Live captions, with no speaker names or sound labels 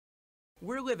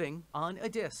We're living on a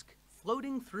disk,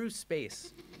 floating through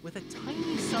space, with a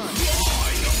tiny sun.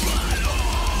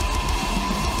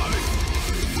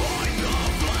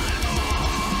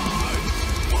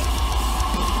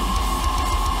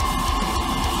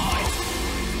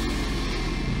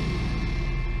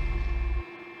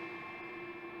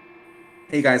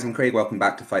 Hey guys, I'm Craig. Welcome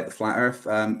back to Fight the Flat Earth.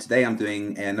 Today I'm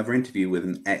doing another interview with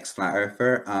an ex-Flat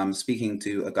Earther. I'm speaking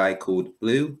to a guy called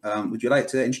Blue. Would you like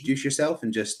to introduce yourself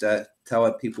and just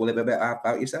tell people a little bit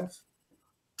about yourself?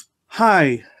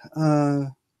 Hi,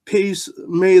 peace.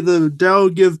 May the Tao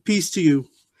give peace to you.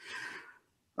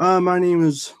 My name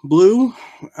is Blue.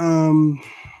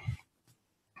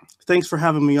 Thanks for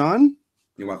having me on.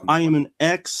 You're welcome. I am an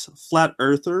ex-Flat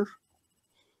Earther.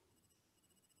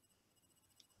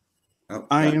 Oh,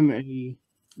 I am a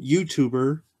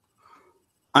YouTuber.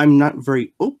 I'm not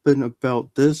very open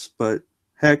about this, but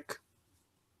heck,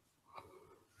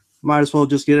 might as well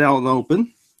just get it out in the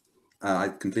open. I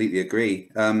completely agree.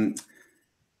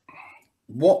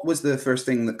 What was the first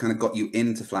thing that kind of got you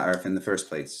into Flat Earth in the first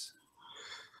place?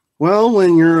 Well,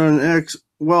 when you're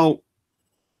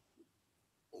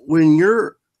when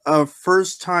you're a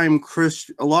first-time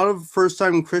Christian, a lot of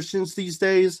first-time Christians these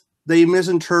days, they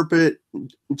misinterpret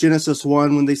Genesis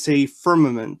 1 when they say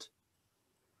firmament.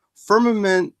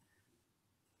 Firmament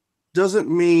doesn't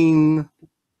mean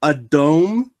a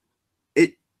dome.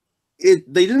 They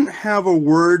didn't have a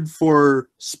word for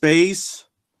space,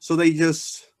 so they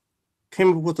just came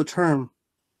up with the term.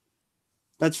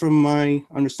 That's from my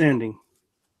understanding.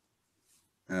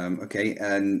 Okay,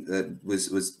 and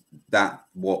was that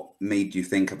what made you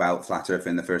think about Flat Earth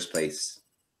in the first place?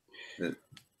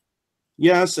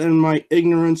 Yes, and my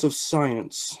ignorance of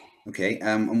science. Okay,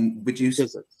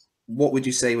 what would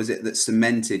you say was it that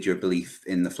cemented your belief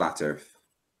in the Flat Earth?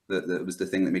 That was the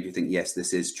thing that made you think, yes,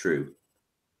 this is true?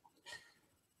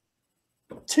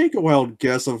 Take a wild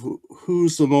guess of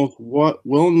who's the most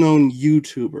well-known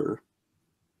YouTuber.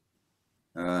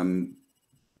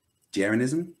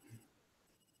 Jeranism?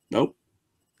 Nope.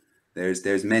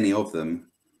 There's many of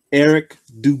them. Eric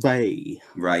Dubay.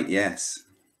 Right, yes.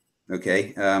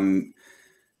 Okay.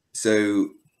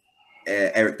 So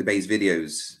Eric Dubay's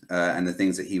videos and the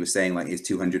things that he was saying, like his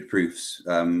 200 proofs,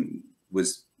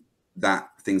 was that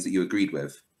things that you agreed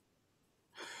with?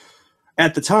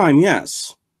 At the time,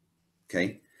 yes.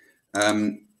 Okay.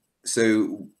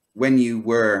 So when you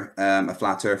were a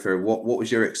Flat Earther, what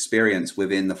was your experience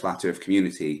within the Flat Earth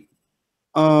community?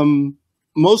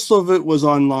 Most of it was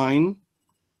online.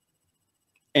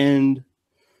 And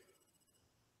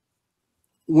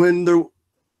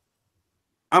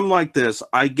I'm like this,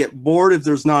 I get bored if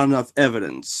there's not enough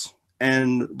evidence.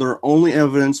 And their only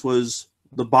evidence was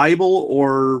the Bible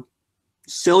or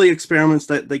silly experiments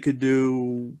that they could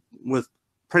do with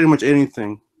pretty much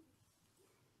anything.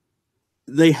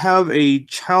 They have a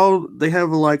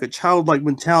childlike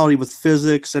mentality with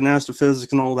physics and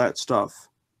astrophysics and all that stuff.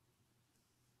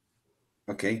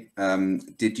 Okay.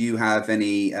 Did you have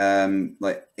any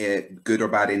good or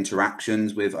bad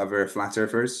interactions with other Flat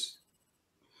Earthers?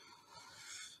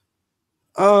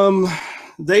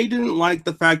 They didn't like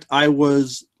the fact I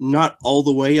was not all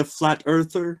the way a Flat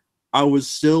Earther. I was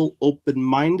still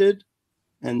open-minded,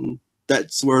 and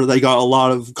that's where they got a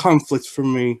lot of conflict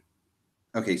from me.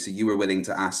 Okay, so you were willing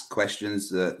to ask questions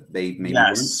that they maybe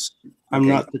yes, weren't? I'm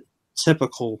not the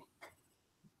typical.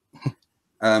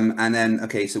 And then,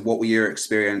 okay, so what were your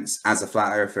experience as a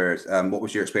Flat Earther? What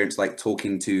was your experience like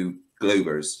talking to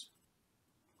Globers?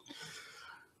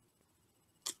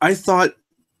 I thought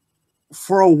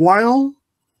for a while,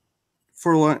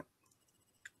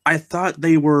 I thought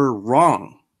they were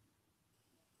wrong.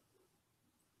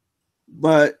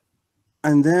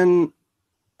 And then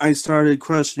I started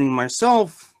questioning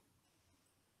myself.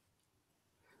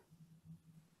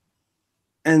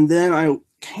 And then I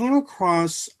came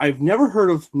across, I've never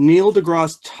heard of Neil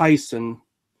deGrasse Tyson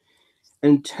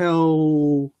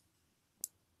until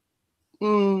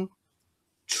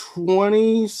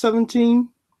 2017.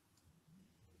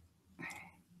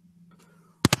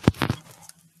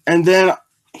 And then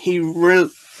he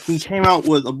came out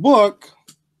with a book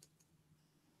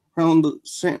around the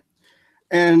same,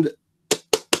 and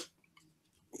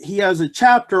he has a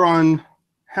chapter on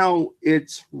how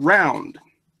it's round,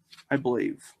 I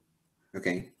believe.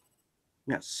 Okay.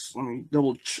 Yes, let me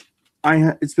double check.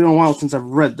 It's been a while since I've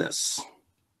read this.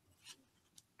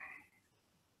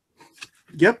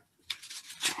 Yep.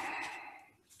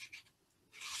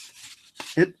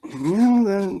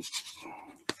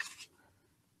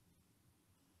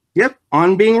 Yep,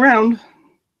 on being round,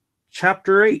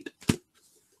 chapter 8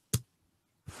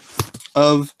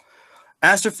 of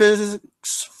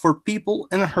Astrophysics for people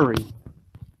in a hurry.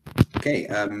 Okay,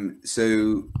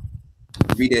 so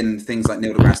reading things like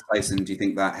Neil deGrasse Tyson, do you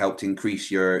think that helped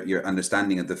increase your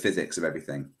understanding of the physics of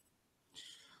everything?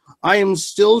 I am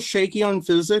still shaky on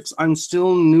physics. I'm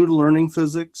still new to learning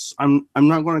physics. I'm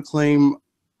not going to claim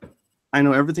I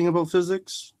know everything about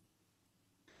physics.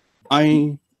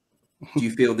 Do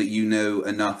you feel that you know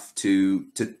enough to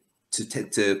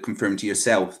confirm to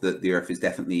yourself that the Earth is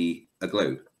definitely a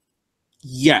globe?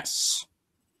 Yes.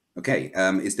 Okay.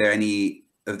 Is there any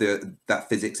of that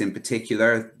physics in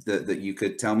particular that you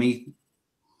could tell me?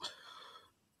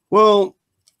 Well,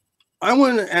 I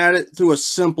want to add it through a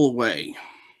simple way.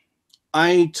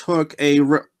 I took a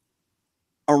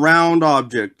round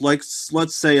object, like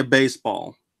let's say a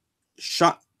baseball,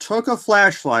 took a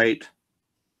flashlight,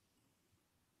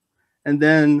 and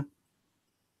then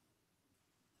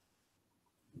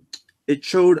it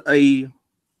showed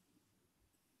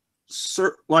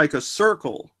like a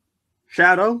circle,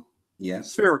 shadow, Yeah.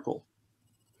 spherical,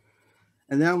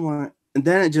 and then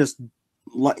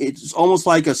it's almost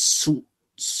like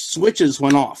switches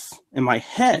went off in my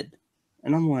head,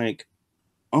 and I'm like,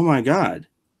 oh my God,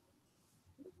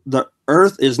 the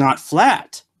Earth is not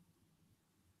flat.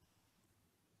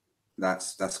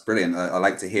 That's brilliant. I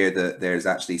like to hear that there's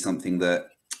actually something that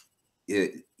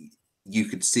you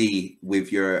could see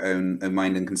with your own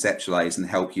mind and conceptualize and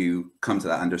help you come to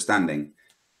that understanding.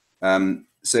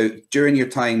 So during your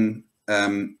time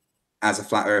as a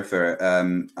flat earther,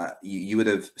 you would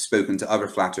have spoken to other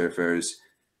flat earthers.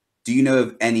 Do you know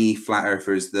of any flat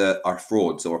earthers that are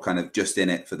frauds or kind of just in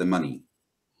it for the money?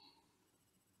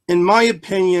 In my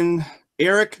opinion,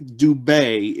 Eric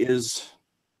Dubay is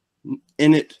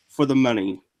in it for the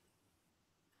money.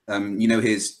 You know,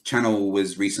 his channel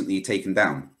was recently taken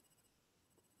down.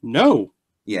 No.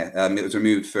 Yeah, it was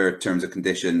removed for terms and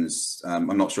conditions. I'm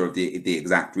not sure of the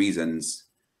exact reasons,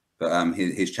 but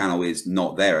his channel is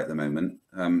not there at the moment.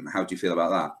 How do you feel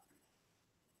about that?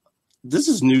 This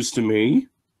is news to me.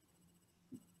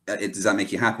 Does that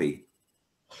make you happy?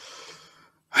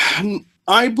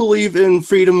 I believe in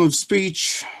freedom of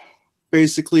speech.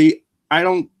 Basically, I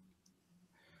don't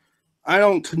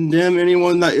condemn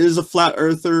anyone that is a flat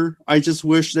earther. I just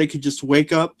wish they could just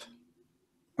wake up,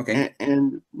 okay,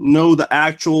 and know the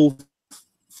actual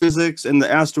physics and the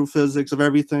astrophysics of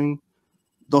everything.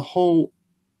 The whole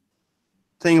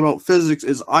thing about physics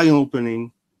is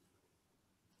eye-opening.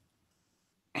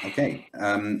 Okay.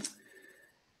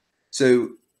 So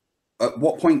at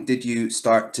what point did you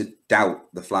start to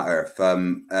doubt the flat Earth?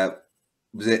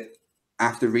 Was it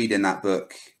after reading that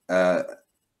book?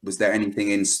 Was there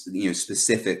anything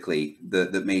specifically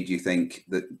that made you think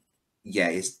that, yeah,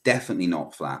 it's definitely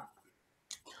not flat?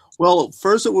 Well,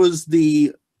 first it was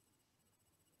the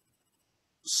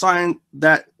sign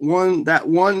that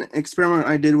one experiment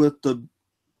I did with the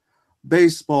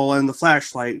baseball and the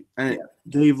flashlight, and it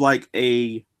gave like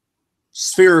a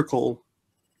spherical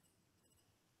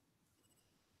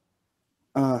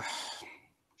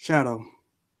shadow.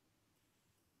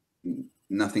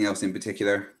 Nothing else in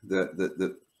particular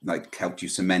that like helped you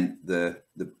cement the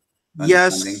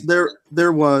Yes,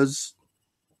 there was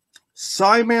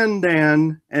Simon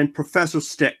Dan and Professor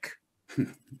Stick.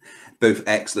 Both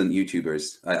excellent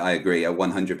YouTubers. I agree. I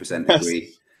 100%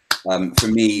 agree. For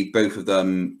me, both of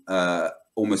them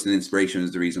almost an inspiration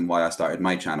is the reason why I started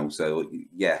my channel. So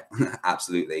yeah,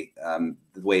 absolutely. The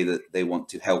way that they want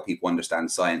to help people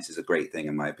understand science is a great thing,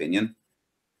 in my opinion.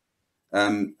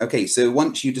 Okay, so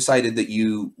once you decided that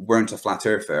you weren't a flat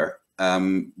earther,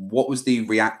 what was the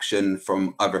reaction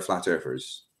from other flat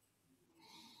earthers?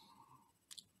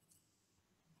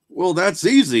 Well, that's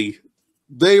easy.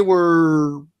 They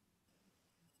were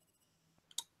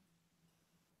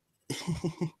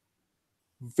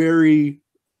very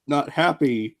not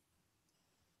happy.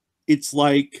 It's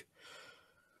like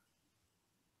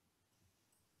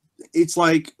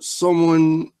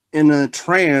someone in a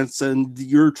trance and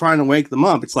you're trying to wake them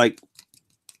up. It's like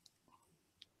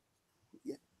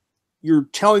you're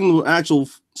telling the actual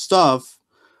stuff.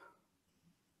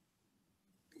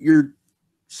 You're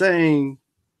saying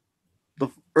the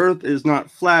Earth is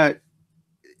not flat.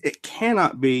 It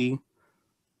cannot be.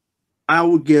 I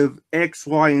would give X,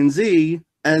 Y, and Z,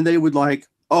 and they would like,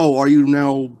 oh, are you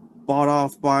now bought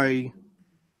off by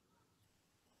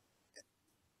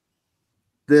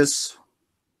this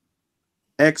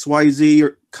XYZ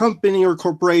or company or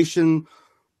corporation,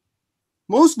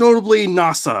 most notably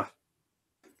NASA.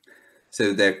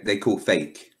 So they call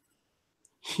fake.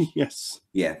 Yes.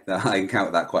 Yeah, I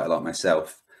encounter that quite a lot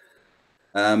myself.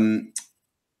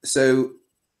 So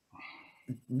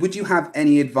would you have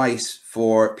any advice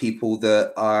for people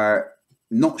that are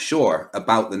not sure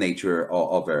about the nature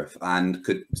of Earth and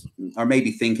are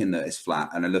maybe thinking that it's flat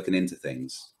and are looking into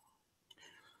things?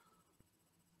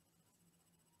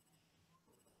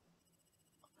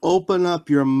 Open up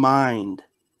your mind.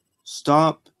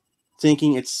 Stop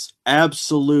thinking it's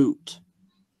absolute.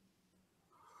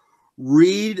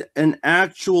 Read an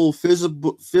actual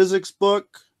physics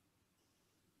book,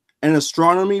 an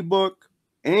astronomy book,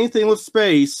 anything with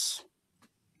space,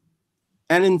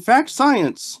 and in fact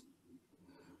science,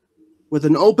 with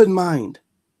an open mind.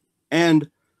 And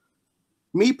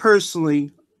me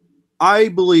personally, I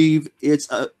believe it's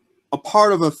a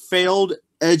part of a failed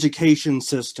education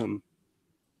system.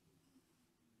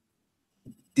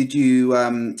 Do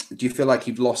you feel like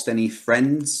you've lost any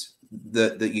friends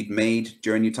that you'd made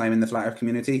during your time in the flat Earth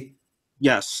community?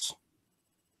 Yes.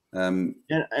 And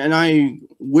I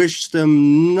wish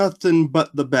them nothing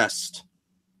but the best.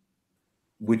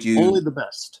 Only the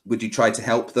best. Would you try to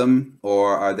help them,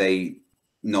 or are they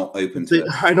not open to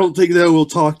it? I don't think they will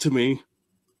talk to me.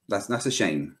 That's a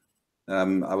shame.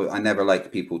 I never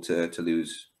like people to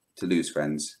lose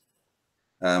friends.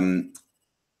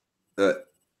 But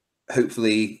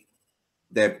hopefully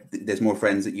there's more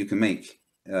friends that you can make.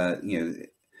 You've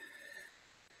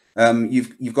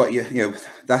got your,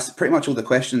 that's pretty much all the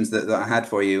questions that I had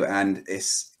for you, and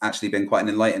it's actually been quite an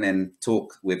enlightening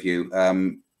talk with you.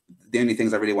 The only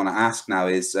things I really want to ask now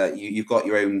is you've got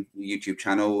your own YouTube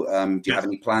channel. Do you have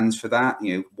any plans for that?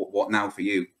 What now for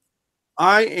you?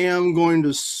 I am going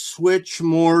to switch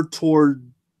more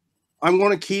toward, I'm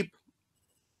going to keep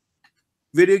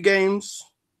video games,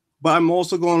 but I'm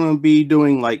also going to be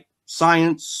doing like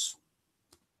science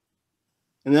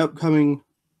in the upcoming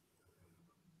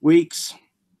weeks.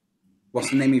 What's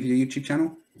the name of your YouTube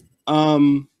channel?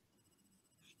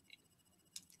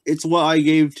 It's what I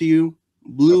gave to you.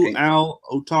 Blue Owl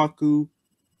Otaku.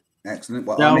 Excellent.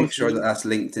 Well, I'll make sure that that's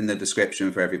linked in the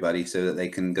description for everybody so that they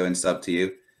can go and sub to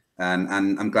you. And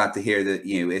I'm glad to hear that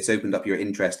it's opened up your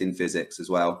interest in physics as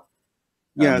well.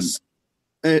 Yes.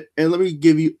 And let me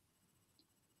give you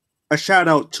a shout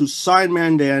out to Sign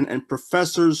Mandan and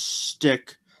Professor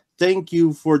Stick. Thank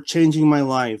you for changing my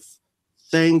life.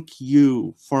 Thank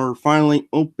you for finally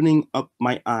opening up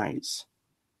my eyes.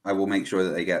 I will make sure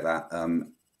that they get that.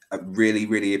 I really,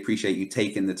 really appreciate you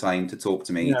taking the time to talk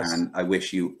to me, and I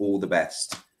wish you all the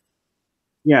best.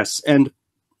 Yes, and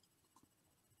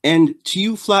to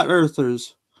you flat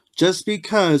earthers, just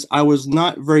because I was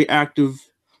not very active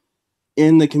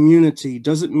in the community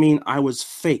doesn't mean I was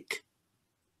fake.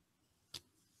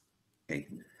 Okay.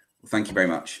 Well, thank you very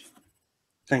much.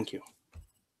 Thank you.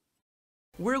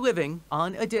 We're living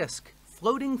on a disk,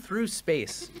 floating through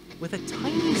space, with a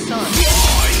tiny sun.